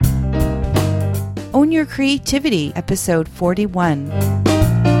Own Your Creativity, episode 41.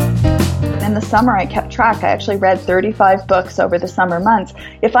 In the summer, I kept track. I actually read 35 books over the summer months.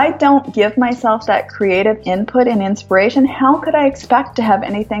 If I don't give myself that creative input and inspiration, how could I expect to have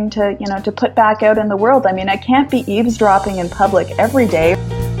anything to put back out in the world? I mean, I can't be eavesdropping in public every day.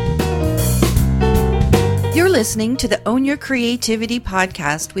 You're listening to the Own Your Creativity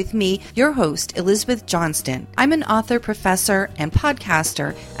podcast with me, your host, Elizabeth Johnston. I'm an author, professor, and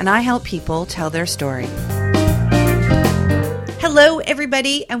podcaster, and I help people tell their story. Hello,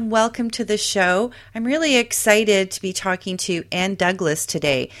 everybody, and welcome to the show. I'm really excited to be talking to Ann Douglas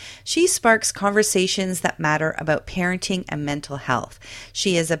today. She sparks conversations that matter about parenting and mental health.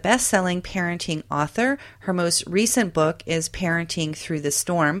 She is a best-selling parenting author. Her most recent book is Parenting Through the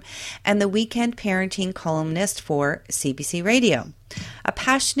Storm, and the weekend parenting columnist for CBC Radio. A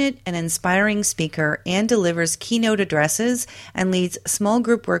passionate and inspiring speaker, Ann delivers keynote addresses and leads small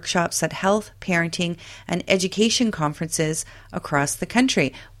group workshops at health, parenting, and education conferences across the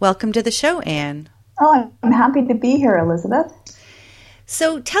country. Welcome to the show, Ann. Oh, I'm happy to be here, Elizabeth.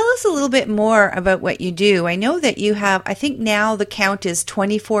 So tell us a little bit more about what you do. I know that you have, I think now the count is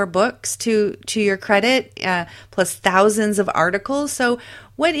 24 books to your credit, plus thousands of articles. So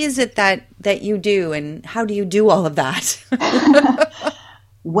what is it that you do, and how do you do all of that?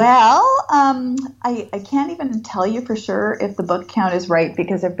 Well, I can't even tell you for sure if the book count is right,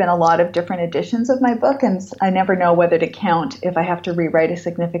 because there have been a lot of different editions of my book, and I never know whether to count if I have to rewrite a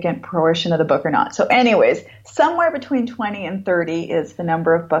significant portion of the book or not. So anyways, somewhere between 20 and 30 is the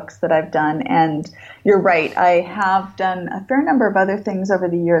number of books that I've done, and you're right, I have done a fair number of other things over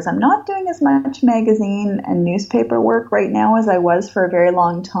the years. I'm not doing as much magazine and newspaper work right now as I was for a very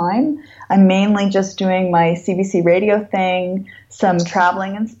long time. I'm mainly just doing my CBC radio thing, some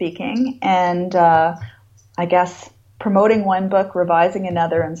traveling and speaking, and I guess promoting one book, revising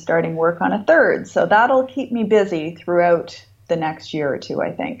another, and starting work on a third. So that'll keep me busy throughout the next year or two,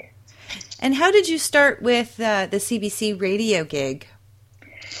 I think. And how did you start with the CBC radio gig?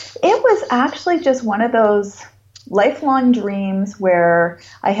 It was actually just one of those lifelong dreams where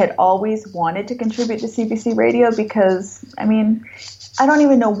I had always wanted to contribute to CBC radio because, I don't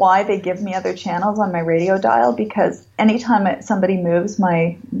even know why they give me other channels on my radio dial, because anytime somebody moves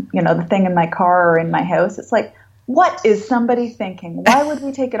the thing in my car or in my house, it's like, what is somebody thinking? Why would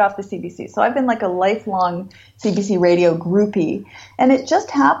we take it off the CBC? So I've been like a lifelong CBC radio groupie, and it just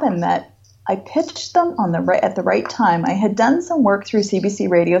happened that I pitched them at the right time. I had done some work through CBC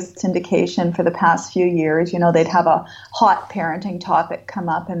radio syndication for the past few years. They'd have a hot parenting topic come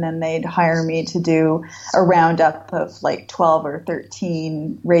up, and then they'd hire me to do a roundup of like 12 or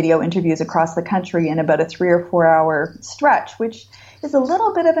 13 radio interviews across the country in about a 3 or 4 hour stretch, which is a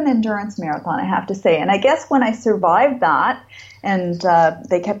little bit of an endurance marathon, I have to say. And I guess when I survived that and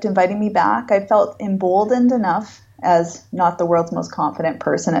they kept inviting me back, I felt emboldened enough, as not the world's most confident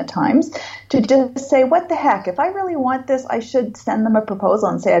person at times, to just say, what the heck, if I really want this, I should send them a proposal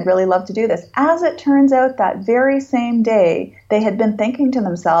and say I'd really love to do this. As it turns out, that very same day, they had been thinking to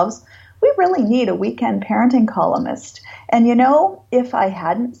themselves, we really need a weekend parenting columnist. And if I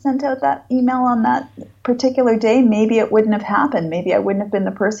hadn't sent out that email on that particular day, maybe it wouldn't have happened. Maybe I wouldn't have been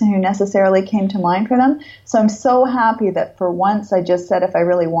the person who necessarily came to mind for them. So I'm so happy that for once I just said, if I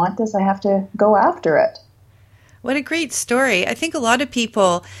really want this, I have to go after it. What a great story. I think a lot of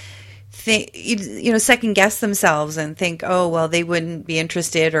people think, second guess themselves and think, oh, well, they wouldn't be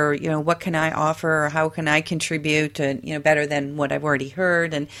interested, or, what can I offer, or how can I contribute to, better than what I've already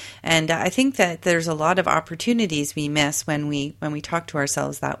heard. And I think that there's a lot of opportunities we miss when we talk to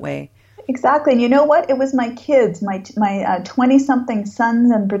ourselves that way. Exactly. And you know what? It was my kids, my 20-something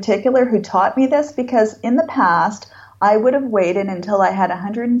sons in particular, who taught me this, because in the past, I would have waited until I had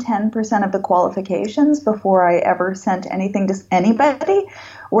 110% of the qualifications before I ever sent anything to anybody,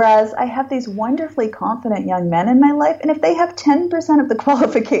 whereas I have these wonderfully confident young men in my life, and if they have 10% of the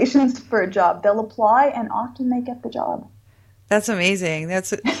qualifications for a job, they'll apply, and often they get the job. That's amazing.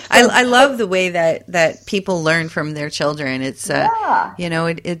 I love the way that people learn from their children. It's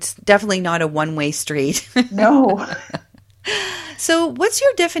it's definitely not a one-way street. No. So what's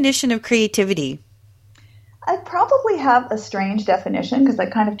your definition of creativity? I probably have a strange definition because I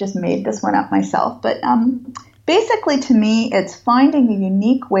kind of just made this one up myself. But basically, to me, it's finding a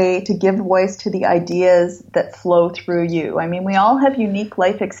unique way to give voice to the ideas that flow through you. We all have unique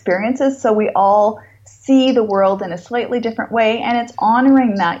life experiences, so we all see the world in a slightly different way, and it's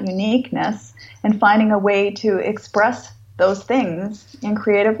honoring that uniqueness and finding a way to express those things in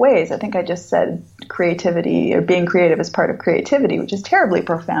creative ways. I think I just said creativity, or being creative is part of creativity, which is terribly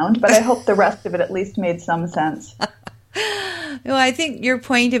profound, but I hope the rest of it at least made some sense. Well, I think your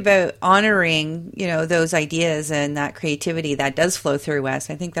point about honoring, those ideas and that creativity that does flow through us,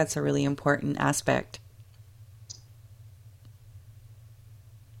 I think that's a really important aspect.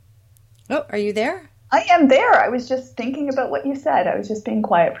 Oh, are you there? I am there. I was just thinking about what you said. I was just being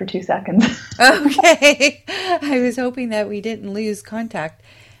quiet for 2 seconds. Okay. I was hoping that we didn't lose contact.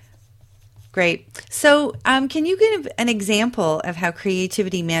 Great. So, can you give an example of how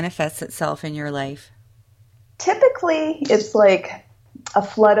creativity manifests itself in your life? Typically, it's like a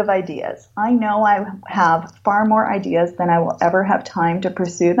flood of ideas. I know I have far more ideas than I will ever have time to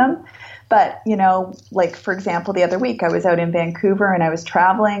pursue them. But, like, for example, the other week I was out in Vancouver and I was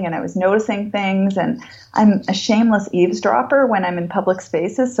traveling and I was noticing things, and I'm a shameless eavesdropper when I'm in public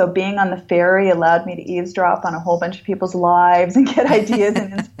spaces. So being on the ferry allowed me to eavesdrop on a whole bunch of people's lives and get ideas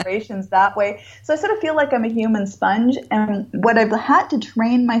and inspirations that way. So I sort of feel like I'm a human sponge. And what I've had to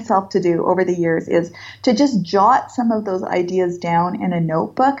train myself to do over the years is to just jot some of those ideas down in a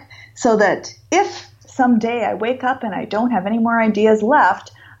notebook so that if someday I wake up and I don't have any more ideas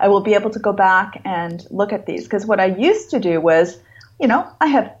left, I will be able to go back and look at these. Because what I used to do was, I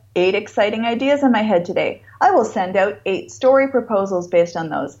have 8 exciting ideas in my head today. I will send out 8 story proposals based on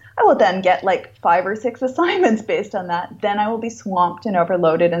those. I will then get like 5 or 6 assignments based on that. Then I will be swamped and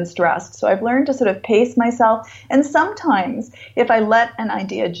overloaded and stressed. So I've learned to sort of pace myself. And sometimes if I let an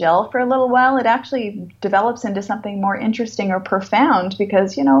idea gel for a little while, it actually develops into something more interesting or profound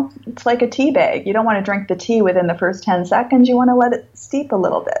because, it's like a tea bag. You don't want to drink the tea within the first 10 seconds. You want to let it steep a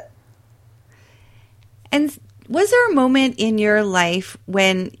little bit. And was there a moment in your life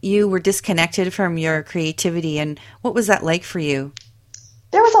when you were disconnected from your creativity, and what was that like for you?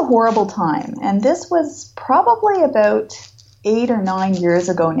 There was a horrible time, and this was probably about 8 or 9 years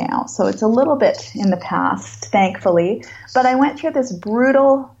ago now, so it's a little bit in the past, thankfully. But I went through this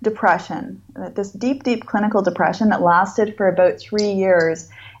brutal depression, this deep, deep clinical depression that lasted for about 3 years.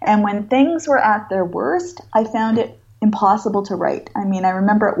 And when things were at their worst, I found it impossible to write. I mean, I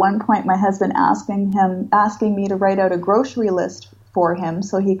remember at one point my husband asking me to write out a grocery list for him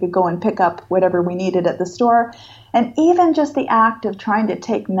so he could go and pick up whatever we needed at the store. And even just the act of trying to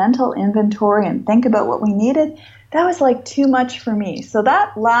take mental inventory and think about what we needed, that was like too much for me. So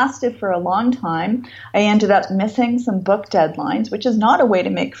that lasted for a long time. I ended up missing some book deadlines, which is not a way to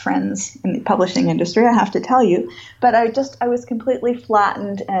make friends in the publishing industry, I have to tell you. But I was completely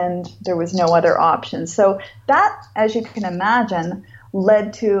flattened and there was no other option. So that, as you can imagine,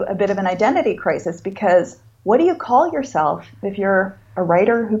 led to a bit of an identity crisis because what do you call yourself if you're a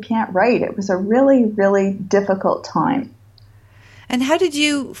writer who can't write? It was a really, really difficult time. And how did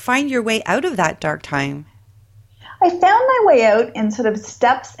you find your way out of that dark time? I found my way out in sort of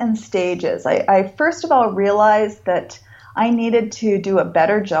steps and stages. I first of all realized that I needed to do a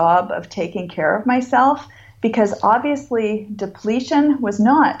better job of taking care of myself because obviously depletion was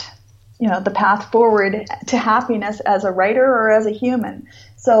not, the path forward to happiness as a writer or as a human.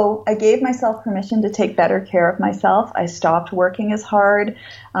 So I gave myself permission to take better care of myself. I stopped working as hard.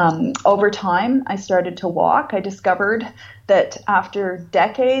 Over time, I started to walk. I discovered that after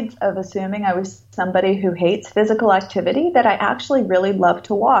decades of assuming I was somebody who hates physical activity, that I actually really love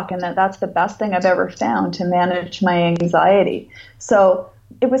to walk, and that's the best thing I've ever found to manage my anxiety. So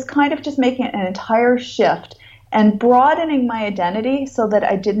it was kind of just making an entire shift and broadening my identity so that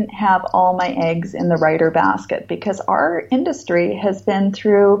I didn't have all my eggs in the writer basket, because our industry has been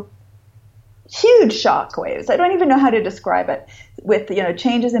through huge shockwaves. I don't even know how to describe it, with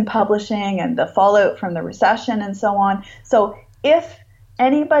changes in publishing and the fallout from the recession and so on. So if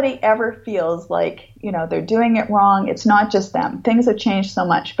anybody ever feels like they're doing it wrong, it's not just them. Things have changed so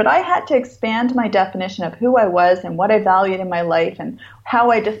much. But I had to expand my definition of who I was and what I valued in my life and how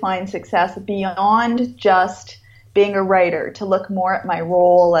I define success beyond just being a writer, to look more at my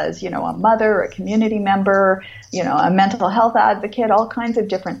role as, a mother, a community member, a mental health advocate, all kinds of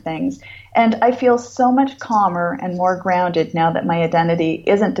different things. And I feel so much calmer and more grounded now that my identity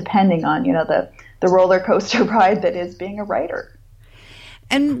isn't depending on, the roller coaster ride that is being a writer.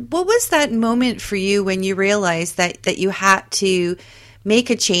 And what was that moment for you when you realized that you had to make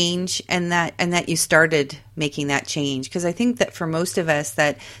a change and that you started making that change? Because I think that for most of us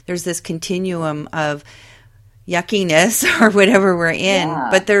that there's this continuum of yuckiness or whatever we're in,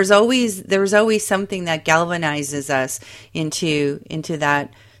 but there was always something that galvanizes us into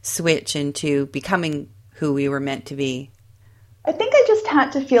that switch into becoming who we were meant to be. I think I just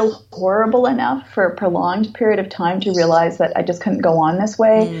had to feel horrible enough for a prolonged period of time to realize that I just couldn't go on this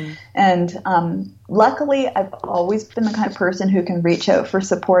way. And luckily, I've always been the kind of person who can reach out for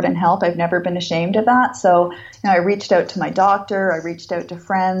support and help. I've never been ashamed of that. So, I reached out to my doctor. I reached out to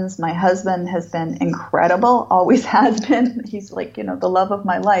friends. My husband has been incredible, always has been. He's like, the love of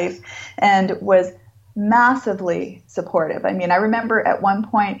my life, and was massively supportive. I mean, I remember at one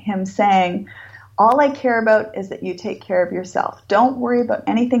point him saying, all I care about is that you take care of yourself. Don't worry about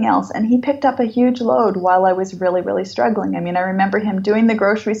anything else. And he picked up a huge load while I was really, really struggling. I mean, I remember him doing the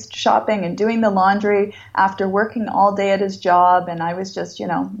grocery shopping and doing the laundry after working all day at his job. And I was just,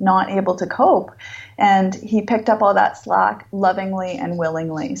 not able to cope. And he picked up all that slack lovingly and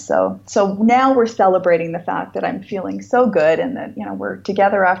willingly. So now we're celebrating the fact that I'm feeling so good and that, we're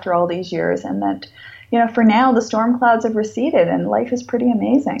together after all these years, and that, for now the storm clouds have receded and life is pretty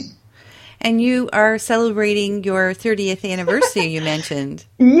amazing. And you are celebrating your 30th anniversary, you mentioned.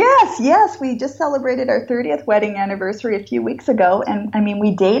 Yes. We just celebrated our 30th wedding anniversary a few weeks ago. And I mean,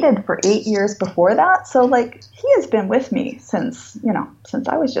 we dated for 8 years before that. So he has been with me since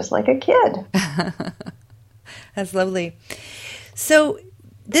I was just like a kid. That's lovely. So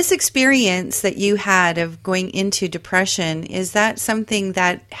this experience that you had of going into depression, is that something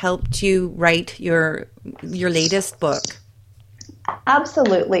that helped you write your latest book?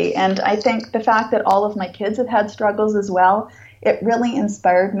 Absolutely. And I think the fact that all of my kids have had struggles as well, it really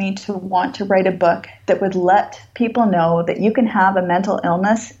inspired me to want to write a book that would let people know that you can have a mental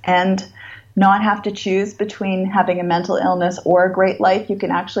illness and not have to choose between having a mental illness or a great life. You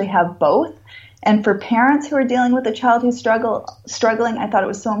can actually have both. And for parents who are dealing with a child who's struggling, I thought it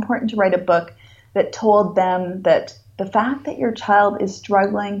was so important to write a book that told them that the fact that your child is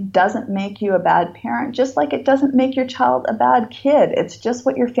struggling doesn't make you a bad parent, just like it doesn't make your child a bad kid. It's just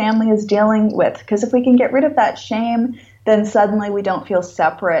what your family is dealing with. Because if we can get rid of that shame, then suddenly we don't feel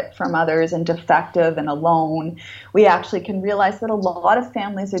separate from others and defective and alone. We actually can realize that a lot of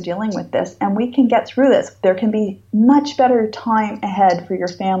families are dealing with this, and we can get through this. There can be much better time ahead for your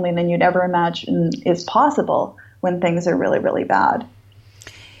family than you'd ever imagine is possible when things are really, really bad.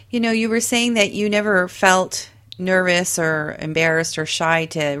 You were saying that you never felt nervous or embarrassed or shy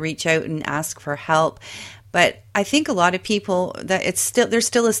to reach out and ask for help. But I think a lot of people, that there's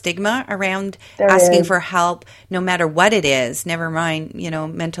still a stigma around asking for help, no matter what it is, never mind,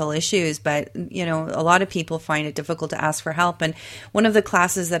 mental issues. But, a lot of people find it difficult to ask for help. And one of the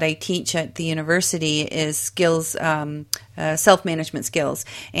classes that I teach at the university is skills, self-management skills.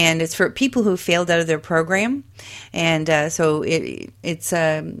 And it's for people who failed out of their program. And so it's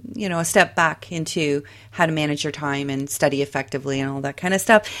a step back into how to manage your time and study effectively and all that kind of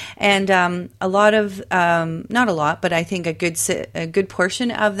stuff. And a lot of, not a lot, but I think a good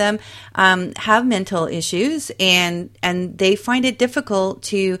portion of them have mental issues, and they find it difficult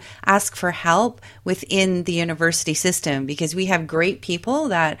to ask for help within the university system, because we have great people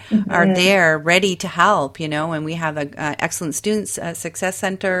that are there ready to help, and we have a excellent students success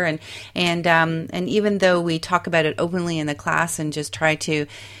center, and even though we talk about it openly in the class and just try to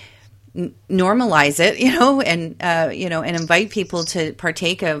normalize it, and invite people to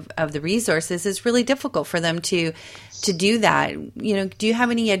partake of the resources, it's really difficult for them to do that. Do you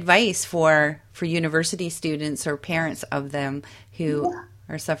have any advice for university students or parents of them who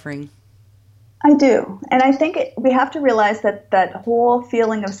are suffering? I do. And I think we have to realize that whole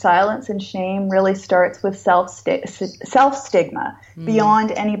feeling of silence and shame really starts with self-stigma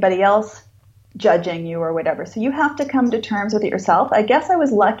beyond anybody else judging you or whatever. So you have to come to terms with it yourself. I guess I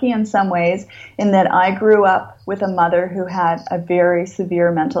was lucky in some ways in that I grew up with a mother who had a very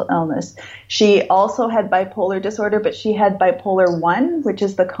severe mental illness. She also had bipolar disorder, but she had bipolar 1, which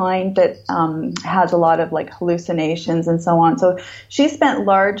is the kind that has a lot of hallucinations and so on. So she spent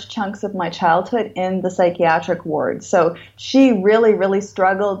large chunks of my childhood in the psychiatric ward. So she really, really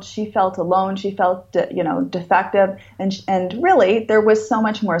struggled. She felt alone. She felt, defective. And really, there was so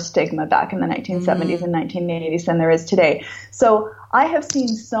much more stigma back in the 1970s and 1980s than there is today. So I have seen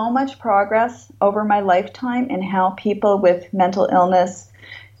so much progress over my lifetime in how people with mental illness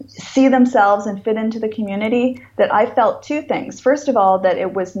see themselves and fit into the community, that I felt two things. First of all, that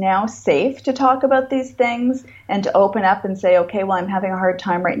it was now safe to talk about these things and to open up and say, okay, well, I'm having a hard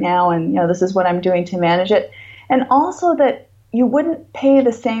time right now, and this is what I'm doing to manage it. And also that you wouldn't pay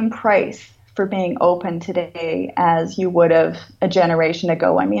the same price for being open today as you would have a generation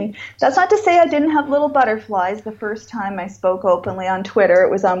ago. I mean, that's not to say I didn't have little butterflies the first time I spoke openly on Twitter.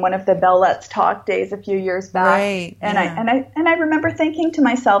 It was on one of the Bell Let's Talk days a few years back. Right. And Yeah. I remember thinking to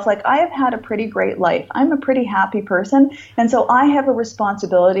myself, like, I have had a pretty great life. I'm a pretty happy person. And so I have a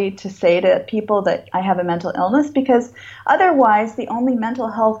responsibility to say to people that I have a mental illness, because otherwise the only mental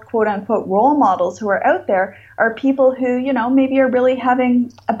health quote unquote role models who are out there are people who, you know, maybe are really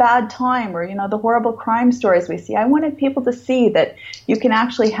having a bad time, or, you know, the horrible crime stories we see. I wanted people to see that you can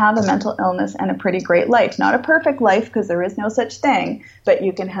actually have a mental illness and a pretty great life. Not a perfect life, because there is no such thing, but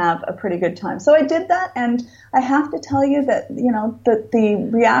you can have a pretty good time. So I did that, and I have to tell you that, you know, that the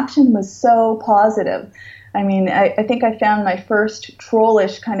reaction was so positive. I mean, I think I found my first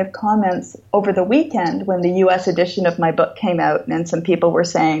trollish kind of comments over the weekend when the U.S. edition of my book came out, and some people were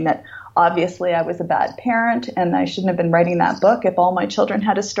saying that obviously I was a bad parent and I shouldn't have been writing that book if all my children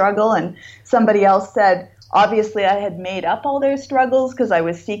had a struggle. And somebody else said, obviously I had made up all their struggles because I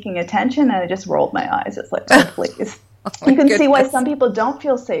was seeking attention, and I just rolled my eyes. It's like, oh, please. You can see why some people don't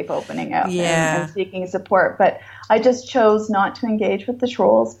feel safe opening up and seeking support. But I just chose not to engage with the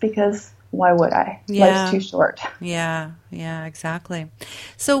trolls, because why would I? Yeah. Life's too short. Yeah, exactly.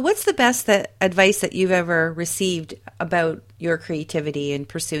 So what's the best advice that you've ever received about your creativity and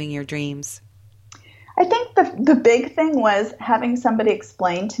pursuing your dreams? I think the big thing was having somebody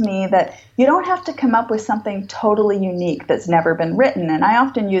explain to me that you don't have to come up with something totally unique that's never been written. And I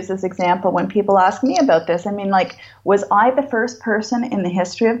often use this example when people ask me about this. I mean, like, was I the first person in the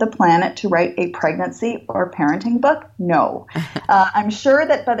history of the planet to write a pregnancy or parenting book? No. I'm sure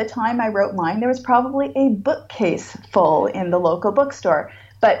that by the time I wrote mine, there was probably a bookcase full in the local bookstore.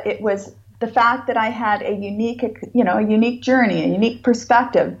 But it was the fact that I had a unique journey, a unique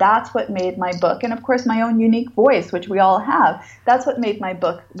perspective. That's what made my book, and of course my own unique voice, which we all have. That's what made my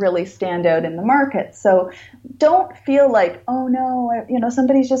book really stand out in the market. So don't feel like, oh no,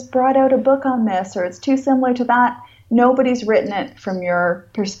 somebody's just brought out a book on this, or it's too similar to that. Nobody's written it from your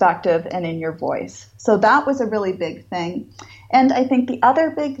perspective and in your voice. So that was a really big thing. And I think the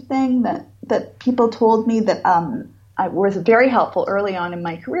other big thing that people told me that was very helpful early on in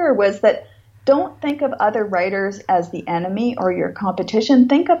my career was that don't think of other writers as the enemy or your competition.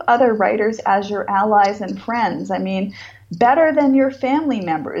 Think of other writers as your allies and friends. I mean, better than your family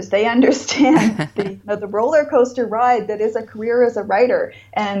members. They understand the roller coaster ride that is a career as a writer,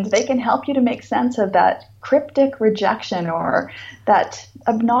 and they can help you to make sense of that cryptic rejection or that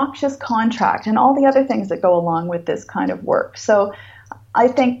obnoxious contract and all the other things that go along with this kind of work. So I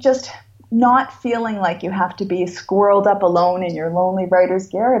think just not feeling like you have to be squirreled up alone in your lonely writer's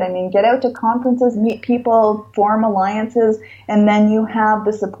garret. I mean, get out to conferences, meet people, form alliances, and then you have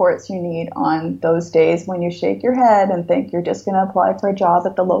the supports you need on those days when you shake your head and think you're just going to apply for a job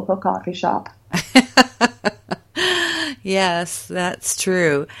at the local coffee shop. Yes, that's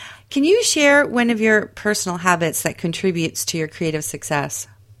true. Can you share one of your personal habits that contributes to your creative success?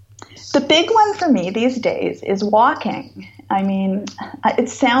 The big one for me these days is walking. I mean, it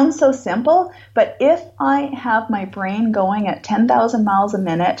sounds so simple, but if I have my brain going at 10,000 miles a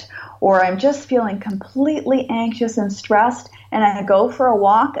minute, or I'm just feeling completely anxious and stressed, and I go for a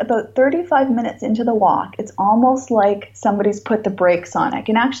walk, about 35 minutes into the walk, it's almost like somebody's put the brakes on. I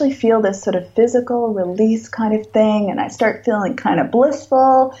can actually feel this sort of physical release kind of thing, and I start feeling kind of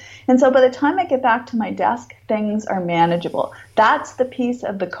blissful. And so by the time I get back to my desk, things are manageable. That's the piece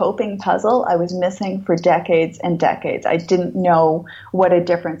of the coping puzzle I was missing for decades and decades. I didn't know what a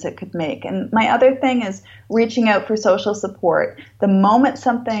difference it could make. And my other thing is reaching out for social support. The moment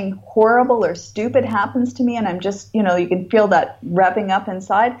something horrible or stupid happens to me and I'm just, you can feel that revving up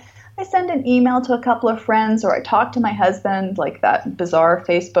inside, I send an email to a couple of friends, or I talk to my husband, like that bizarre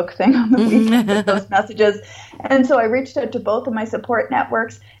Facebook thing on the weekend with those messages. And so I reached out to both of my support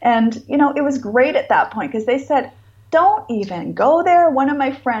networks, and, it was great at that point because they said, don't even go there. One of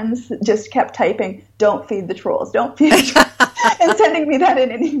my friends just kept typing, don't feed the trolls, don't feed the trolls, and sending me that in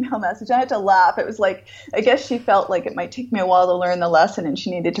an email message. I had to laugh. It was like, I guess she felt like it might take me a while to learn the lesson, and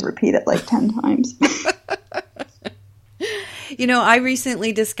she needed to repeat it like 10 times. I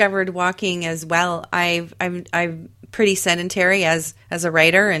recently discovered walking as well. I'm pretty sedentary as a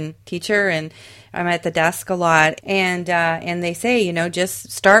writer and teacher, and I'm at the desk a lot. And they say,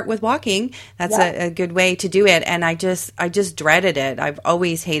 just start with walking. That's a good way to do it. And I just dreaded it. I've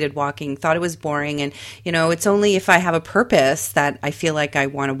always hated walking, thought it was boring. And, it's only if I have a purpose that I feel like I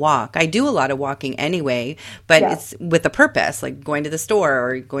want to walk. I do a lot of walking anyway, but it's with a purpose, like going to the store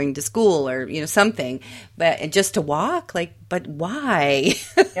or going to school or, something. But just to walk, but why?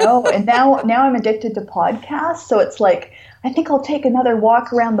 No, and now I'm addicted to podcasts. So it's like I think I'll take another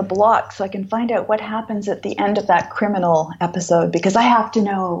walk around the block so I can find out what happens at the end of that criminal episode because I have to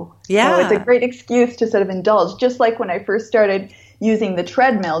know. Yeah. So it's a great excuse to sort of indulge. Just like when I first started using the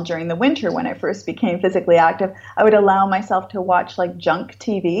treadmill during the winter when I first became physically active, I would allow myself to watch like junk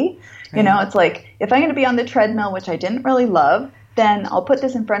TV. Right. You know, it's like if I'm going to be on the treadmill, which I didn't really love, then I'll put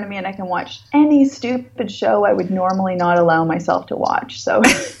this in front of me and I can watch any stupid show I would normally not allow myself to watch. So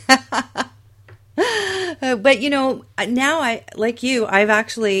but you know, now I've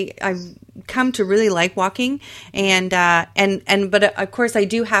come to really like walking but of course I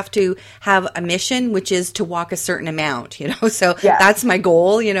do have to have a mission, which is to walk a certain amount, you know, so that's my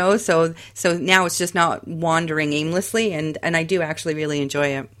goal, you know, so now it's just not wandering aimlessly and I do actually really enjoy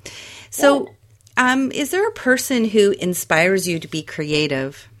it. So is there a person who inspires you to be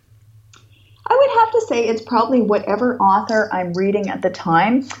creative? I would have to say it's probably whatever author I'm reading at the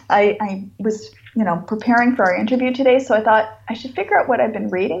time. I was, you know, preparing for our interview today, so I thought I should figure out what I've been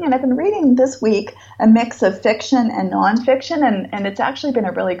reading. And I've been reading this week a mix of fiction and nonfiction, and it's actually been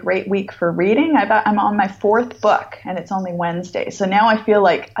a really great week for reading. I'm on my 4th book, and it's only Wednesday. So now I feel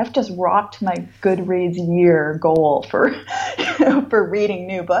like I've just rocked my Goodreads year goal for, for reading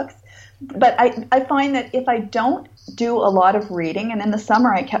new books. But I find that if I don't do a lot of reading, and in the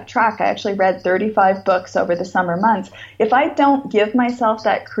summer I kept track, I actually read 35 books over the summer months. If I don't give myself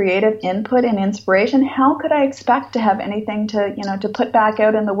that creative input and inspiration, how could I expect to have anything to, you know, to put back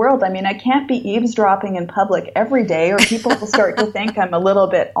out in the world? I mean, I can't be eavesdropping in public every day or people will start to think I'm a little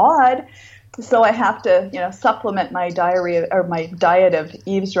bit odd. So I have to, you know, supplement my my diet of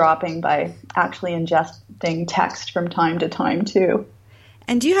eavesdropping by actually ingesting text from time to time too.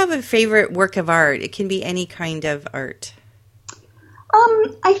 And do you have a favorite work of art? It can be any kind of art.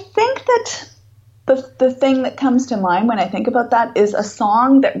 I think that the thing that comes to mind when I think about that is a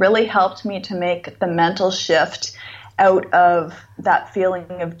song that really helped me to make the mental shift out of that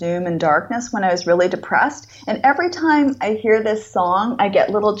feeling of doom and darkness when I was really depressed. And every time I hear this song, I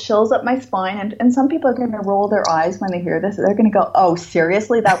get little chills up my spine. And some people are going to roll their eyes when they hear this. They're going to go, oh,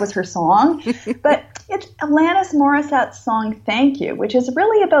 seriously? That was her song? But it's Alanis Morissette's song, Thank You, which is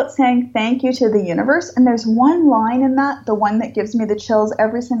really about saying thank you to the universe. And there's one line in that, the one that gives me the chills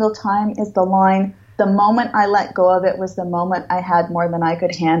every single time is the line, the moment I let go of it was the moment I had more than I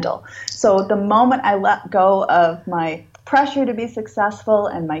could handle. So the moment I let go of my pressure to be successful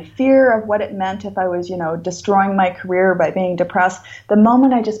and my fear of what it meant if I was, you know, destroying my career by being depressed, the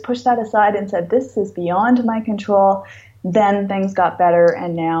moment I just pushed that aside and said, this is beyond my control, then things got better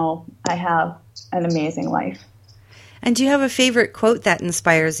and now I have an amazing life. And do you have a favorite quote that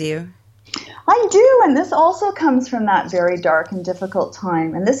inspires you? I do, and this also comes from that very dark and difficult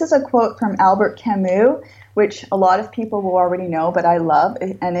time. And this is a quote from Albert Camus, which a lot of people will already know, but I love,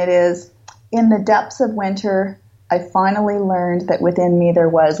 and it is, in the depths of winter, I finally learned that within me there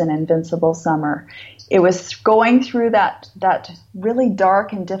was an invincible summer. It was going through that really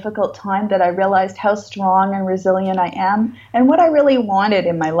dark and difficult time that I realized how strong and resilient I am and what I really wanted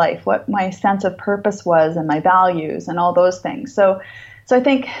in my life, what my sense of purpose was and my values and all those things. So I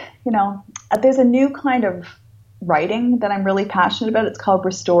think, you know, there's a new kind of writing that I'm really passionate about. It's called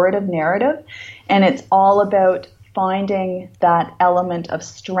restorative narrative, and it's all about finding that element of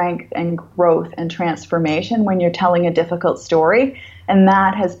strength and growth and transformation when you're telling a difficult story. And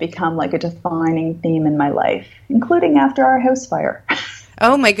that has become like a defining theme in my life, including after our house fire.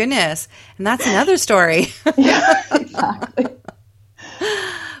 Oh my goodness. And that's another story. Yeah, exactly.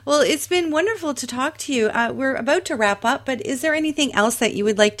 Well, it's been wonderful to talk to you. We're about to wrap up, but is there anything else that you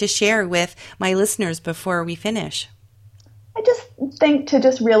would like to share with my listeners before we finish? I just think to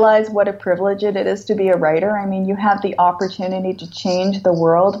just realize what a privilege it is to be a writer. I mean, you have the opportunity to change the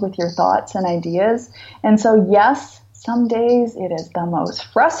world with your thoughts and ideas. And so, yes, some days it is the most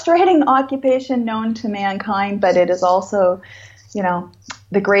frustrating occupation known to mankind, but it is also, you know,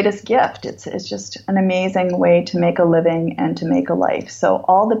 the greatest gift. It's just an amazing way to make a living and to make a life. So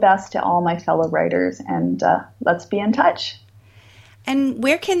all the best to all my fellow writers, and let's be in touch. And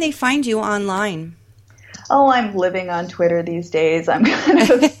where can they find you online? Oh, I'm living on Twitter these days. I'm kind of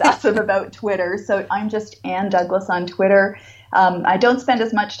obsessive about Twitter. So I'm just Ann Douglas on Twitter. I don't spend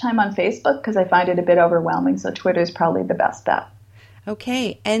as much time on Facebook because I find it a bit overwhelming. So Twitter is probably the best bet.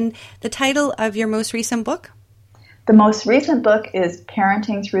 Okay. And the title of your most recent book? The most recent book is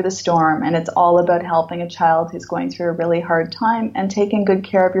Parenting Through the Storm, and it's all about helping a child who's going through a really hard time and taking good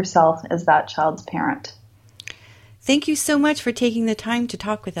care of yourself as that child's parent. Thank you so much for taking the time to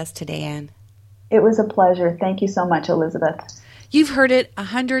talk with us today, Ann. It was a pleasure. Thank you so much, Elizabeth. You've heard it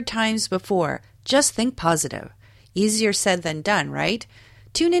 100 times before. Just think positive. Easier said than done, right?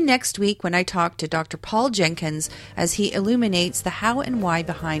 Tune in next week when I talk to Dr. Paul Jenkins as he illuminates the how and why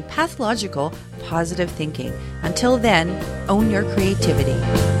behind pathological positive thinking. Until then, own your creativity.